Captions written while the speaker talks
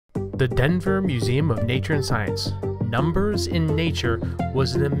The Denver Museum of Nature and Science. Numbers in Nature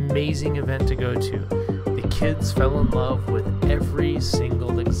was an amazing event to go to. The kids fell in love with every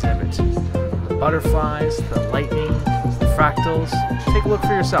single exhibit. The butterflies, the lightning, the fractals. Take a look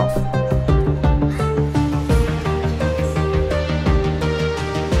for yourself.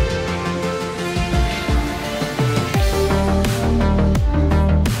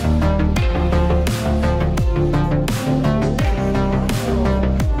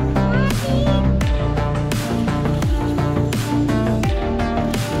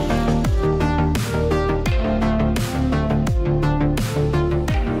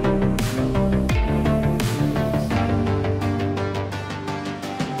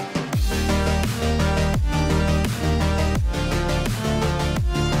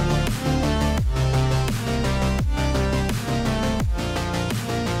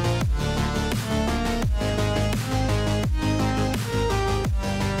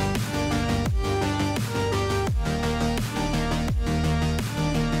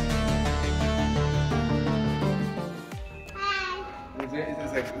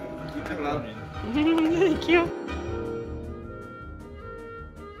 Thank you.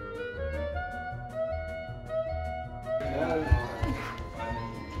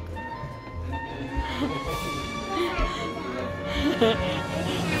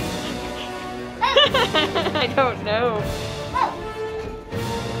 I don't know.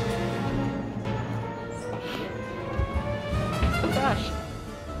 Oh gosh.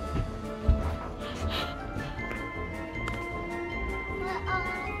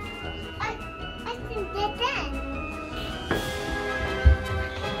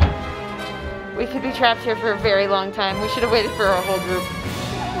 We could be trapped here for a very long time. We should have waited for our whole group.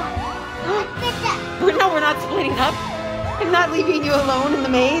 No, we're not splitting up. I'm not leaving you alone in the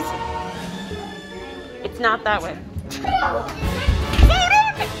maze. It's not that way. We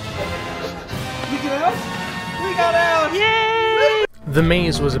got out? We got out! Yay! The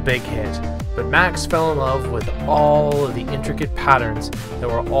maze was a big hit, but Max fell in love with all of the intricate patterns that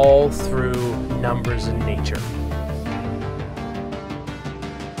were all through Numbers in Nature.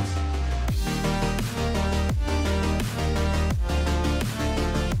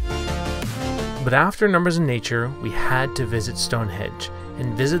 But after Numbers in Nature, we had to visit Stonehenge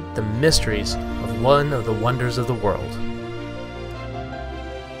and visit the mysteries of one of the wonders of the world.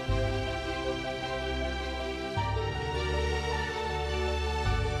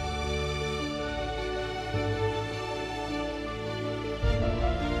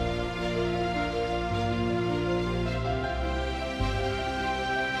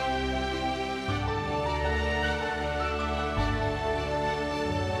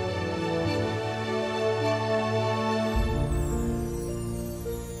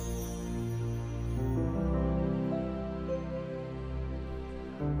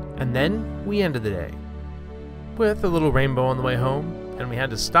 And then we ended the day with a little rainbow on the way home, and we had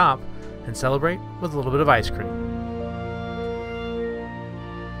to stop and celebrate with a little bit of ice cream.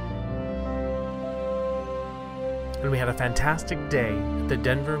 And we had a fantastic day at the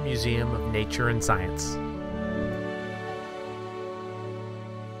Denver Museum of Nature and Science.